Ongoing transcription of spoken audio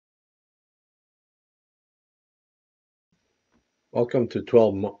Welcome to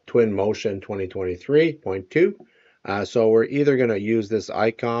TwinMotion 2023.2. So we're either going to use this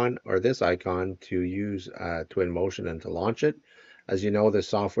icon or this icon to use TwinMotion and to launch it. As you know, this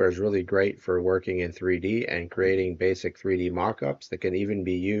software is really great for working in 3D and creating basic 3D mockups that can even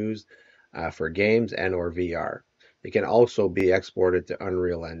be used for games and or VR. It can also be exported to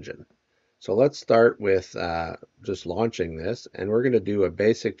Unreal Engine. So let's start with just launching this, and we're going to do a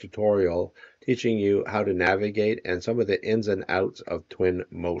basic tutorial teaching you how to navigate and some of the ins and outs of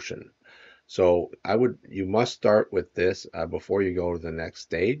TwinMotion. So you must start with this before you go to the next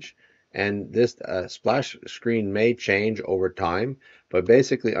stage. And this splash screen may change over time, but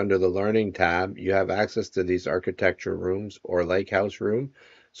basically under the Learning tab, you have access to these architecture rooms or lake house room.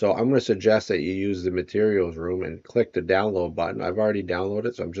 So I'm going to suggest that you use the materials room and click the download button. I've already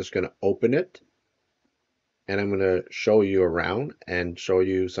downloaded, so I'm just going to open it and I'm going to show you around and show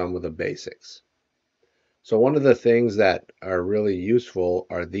you some of the basics. So one of the things that are really useful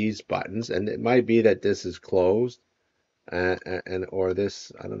are these buttons, and it might be that this is closed and or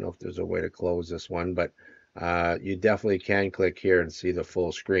this, I don't know if there's a way to close this one, but you definitely can click here and see the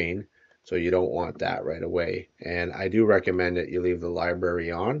full screen. So you don't want that right away. And I do recommend that you leave the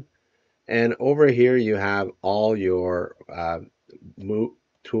library on. And over here you have all your move,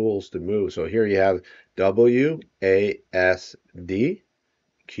 tools to move. So here you have W, A, S, D,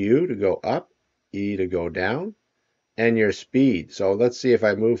 Q to go up, E to go down, and your speed. So let's see if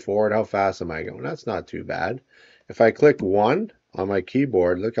I move forward, how fast am I going? That's not too bad. If I click 1 on my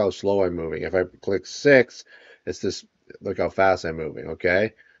keyboard, look how slow I'm moving. If I click 6, it's this, look how fast I'm moving,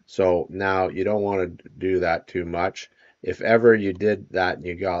 okay? So now you don't want to do that too much. If ever you did that and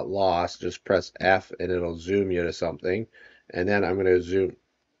you got lost, just press F and it'll zoom you to something. And then I'm going to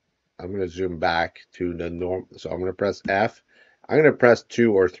zoom back to the norm. So I'm going to press F. I'm going to press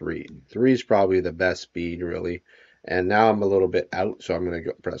 2 or 3. 3 is probably the best speed, really. And now I'm a little bit out, so I'm going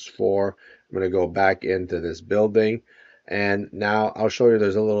to press 4. I'm going to go back into this building. And now I'll show you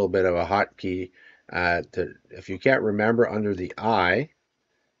there's a little bit of a hotkey. If you can't remember under the I,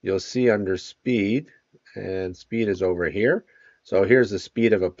 you'll see under speed, and speed is over here. So here's the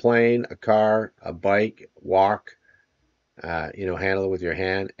speed of a plane, a car, a bike, walk, handle it with your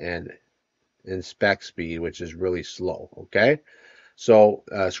hand, and inspect speed, which is really slow, okay? So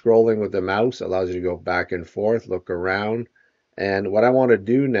scrolling with the mouse allows you to go back and forth, look around. And what I want to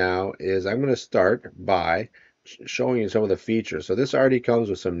do now is I'm going to start by showing you some of the features. So this already comes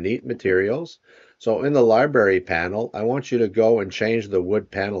with some neat materials. So in the library panel, I want you to go and change the wood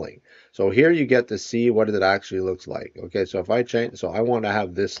paneling. So here you get to see what it actually looks like. Okay, so if I change, so I want to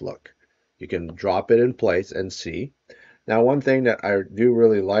have this look. You can drop it in place and see. Now, one thing that I do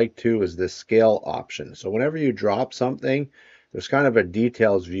really like too is the scale option. So whenever you drop something, there's kind of a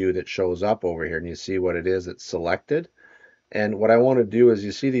details view that shows up over here and you see what it is that's selected. And what I want to do is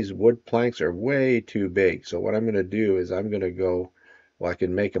you see these wood planks are way too big. So what I'm going to do is I'm going to go, well, I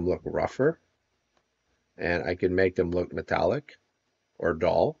can make them look rougher and I can make them look metallic or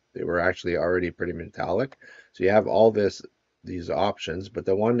dull. They were actually already pretty metallic. So you have all these options, but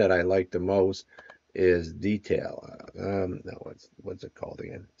the one that I like the most is detail. No, what's it called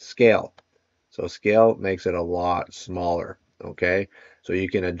again? Scale. So scale makes it a lot smaller. Okay, so you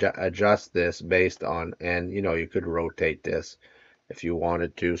can adjust this based on, and you could rotate this if you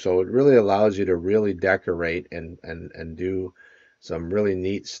wanted to. So it really allows you to really decorate and do some really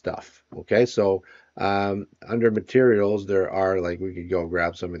neat stuff. Okay, so under materials, there are, like, we could go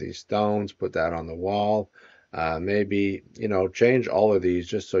grab some of these stones, put that on the wall. Maybe, change all of these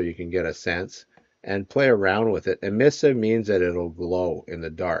just so you can get a sense and play around with it. Emissive means that it'll glow in the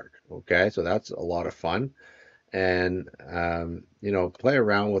dark. Okay, so that's a lot of fun. And, play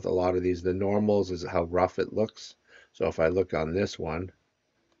around with a lot of these. The normals is how rough it looks. So if I look on this one,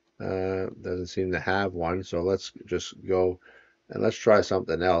 doesn't seem to have one. So let's just go and let's try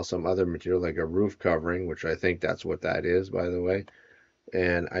something else, some other material like a roof covering, which I think that's what that is, by the way.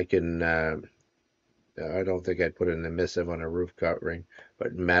 And I can, I don't think I'd put an emissive on a roof covering,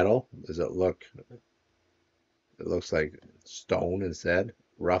 but metal, does it look, it looks like stone instead.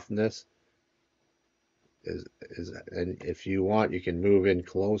 Roughness and if you want, you can move in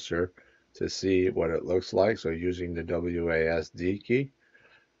closer to see what it looks like. So using the WASD key.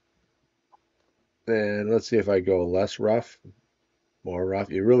 And let's see if I go less rough, more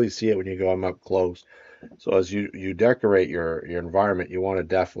rough. You really see it when you go up close. So as you decorate your environment, you want to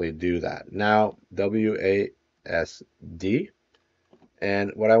definitely do that. Now, WASD.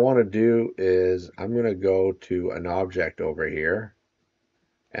 And what I want to do is I'm going to go to an object over here,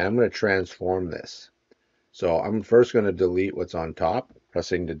 and I'm going to transform this. So I'm first going to delete what's on top,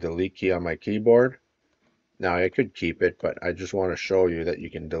 pressing the delete key on my keyboard. Now I could keep it, but I just want to show you that you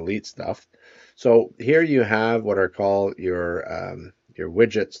can delete stuff. So here you have what are called your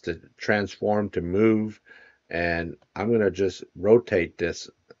widgets to transform, to move, and I'm going to just rotate this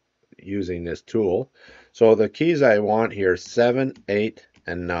using this tool. So the keys I want here, 7, 8,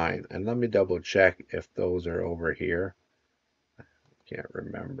 and 9. And let me double check if those are over here. Can't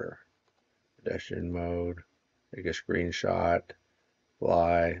remember. Pedestrian mode, take a screenshot,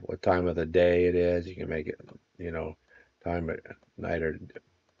 fly, what time of the day it is. You can make it, time at night or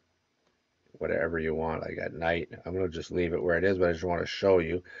whatever you want, like at night. I'm going to just leave it where it is, but I just want to show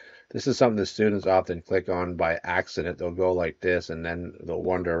you. This is something the students often click on by accident. They'll go like this and then they'll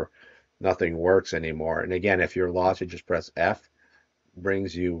wonder nothing works anymore. And again, if you're lost, you just press F,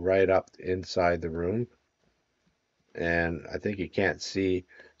 brings you right up inside the room. And I think you can't see.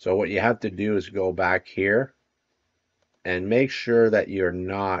 So what you have to do is go back here and make sure that you're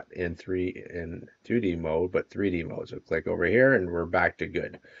not in 2D mode, but 3D mode. So click over here and we're back to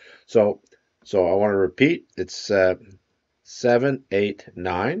good. So I want to repeat, it's 7, 8,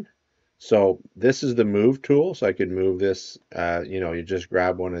 9. So this is the move tool. So I could move this, you just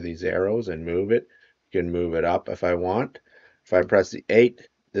grab one of these arrows and move it. You can move it up if I want. If I press the 8,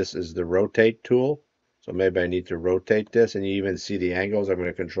 this is the rotate tool. So maybe I need to rotate this, and you even see the angles. I'm going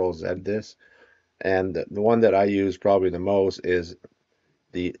to Control Z this. And the one that I use probably the most is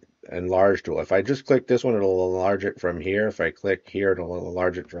the enlarge tool. If I just click this one, it'll enlarge it from here. If I click here, it'll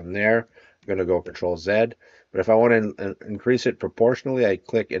enlarge it from there. I'm going to go Control Z. But if I want to increase it proportionally, I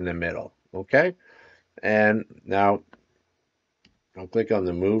click in the middle. Okay? And now I'll click on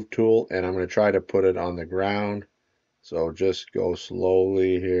the move tool, and I'm going to try to put it on the ground. So just go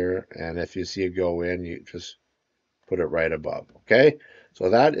slowly here. And if you see it go in, you just put it right above. Okay?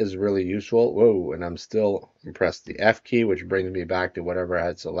 So that is really useful. Whoa, and I'm still press the F key, which brings me back to whatever I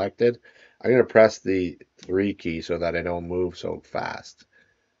had selected. I'm going to press the 3 key so that I don't move so fast.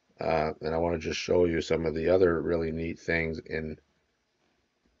 And I want to just show you some of the other really neat things in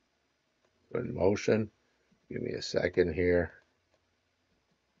motion. Give me a second here.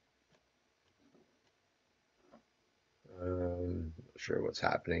 Not sure what's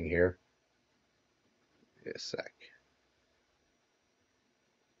happening here. Give me a sec.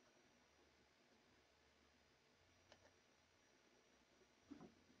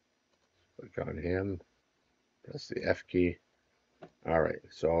 Click on him. Press the F key. All right,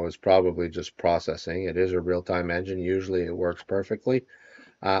 so it's probably just processing. It is a real-time engine. Usually it works perfectly.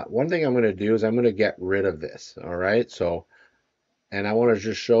 One thing I'm going to do is I'm going to get rid of this. All right, so, and I want to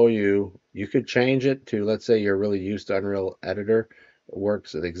just show you, you could change it to, let's say you're really used to Unreal Editor. It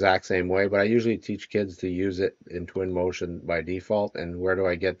works the exact same way, but I usually teach kids to use it in TwinMotion by default. And where do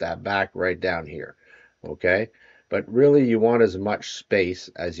I get that back? Right down here. Okay, but really you want as much space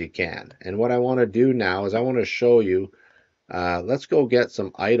as you can. And what I want to do now is I want to show you, let's go get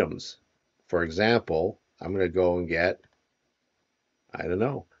some items. For example, I'm going to go and get, I don't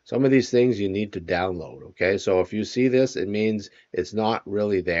know, some of these things you need to download. Okay, so if you see this, it means it's not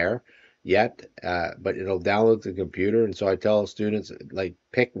really there yet, but it'll download to the computer. And so I tell students, like,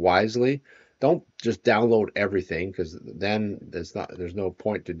 pick wisely. Don't just download everything, because then there's no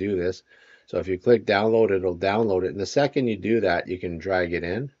point to do this. So if you click download, it'll download it. And the second you do that, you can drag it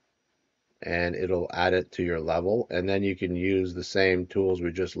in and it'll add it to your level. And then you can use the same tools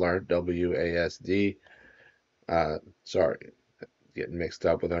we just learned, WASD. Sorry, getting mixed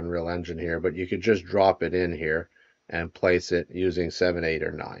up with Unreal Engine here, but you could just drop it in here and place it using 7, 8,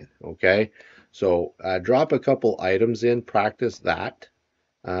 or 9. Okay, so drop a couple items in, practice that.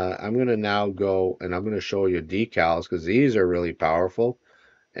 I'm going to now go and I'm going to show you decals, because these are really powerful.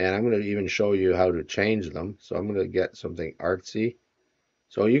 And I'm going to even show you how to change them. So I'm going to get something artsy.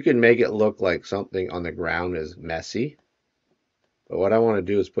 So you can make it look like something on the ground is messy. But what I want to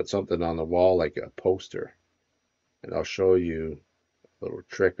do is put something on the wall like a poster. And I'll show you a little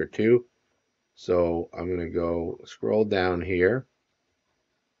trick or two. So I'm going to go scroll down here.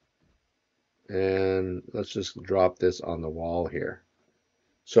 And let's just drop this on the wall here.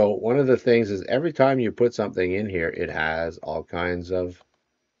 So one of the things is every time you put something in here, it has all kinds of,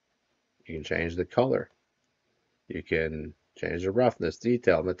 you can change the color. You can change the roughness,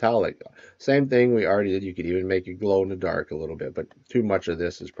 detail, metallic. Same thing we already did. You could even make it glow in the dark a little bit, but too much of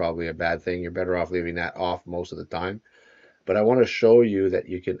this is probably a bad thing. You're better off leaving that off most of the time. But I want to show you that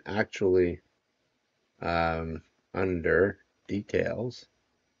you can actually, under details,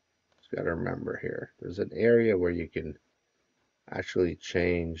 just got to remember here, there's an area where you can actually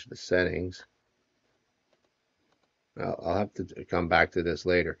change the settings. I'll have to come back to this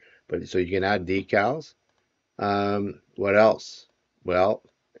later. But so you can add decals. What else? Well,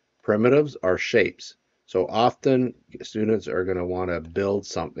 primitives are shapes. So often students are going to want to build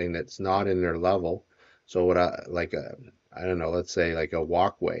something that's not in their level. So what I don't know, let's say like a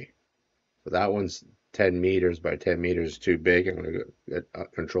walkway. So that one's 10 meters by 10 meters too big. I'm going to go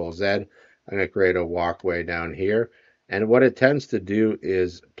Control Z. I'm going to create a walkway down here. And what it tends to do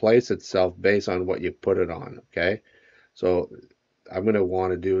is place itself based on what you put it on. Okay. So I'm going to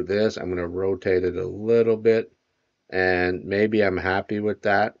want to do this. I'm going to rotate it a little bit, and maybe I'm happy with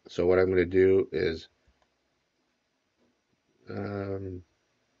that. So what I'm going to do is um,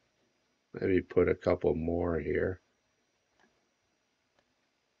 maybe put a couple more here.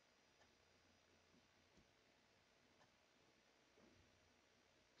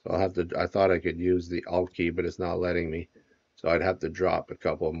 So I'll have to, I thought I could use the Alt key, but it's not letting me. So I'd have to drop a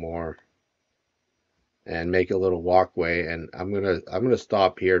couple more and make a little walkway. And I'm gonna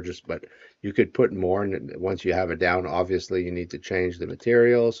stop here just, but you could put more, and once you have it down, obviously you need to change the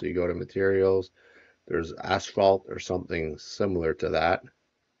material. So you go to materials, there's asphalt or something similar to that.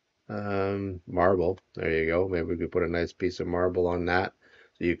 Marble, there you go. Maybe we could put a nice piece of marble on that.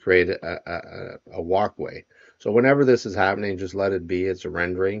 So you create a walkway. So whenever this is happening, just let it be. It's a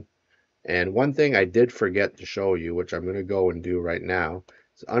rendering. And one thing I did forget to show you, which I'm going to go and do right now,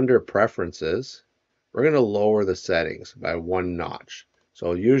 is under preferences, we're going to lower the settings by 1 notch.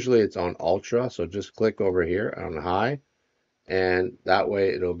 So usually it's on ultra, so just click over here on high, and that way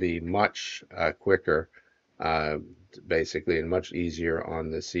it'll be much quicker, uh, basically, and much easier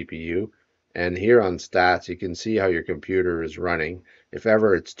on the CPU. And here on stats, you can see how your computer is running. If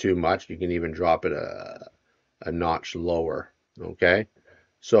ever it's too much, you can even drop it a notch lower, okay?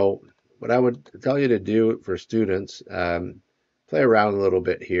 So what I would tell you to do for students, play around a little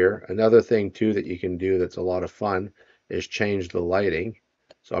bit here. Another thing too that you can do that's a lot of fun is change the lighting.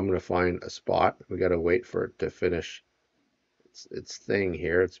 So I'm going to find a spot. We got to wait for it to finish its thing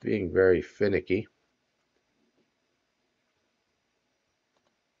here. It's being very finicky.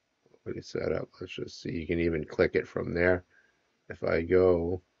 Let me set up. Let's just see. You can even click it from there. If I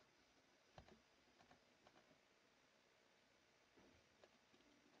go,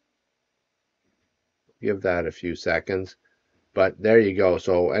 give that a few seconds. But there you go.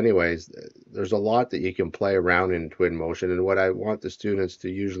 So anyways, there's a lot that you can play around in Twinmotion. And what I want the students to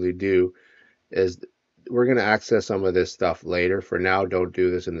usually do is we're going to access some of this stuff later. For now, don't do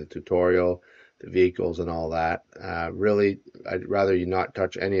this in the tutorial, the vehicles and all that. Really, I'd rather you not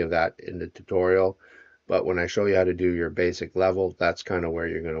touch any of that in the tutorial. But when I show you how to do your basic level, that's kind of where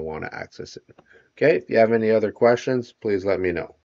you're going to want to access it. Okay, if you have any other questions, please let me know.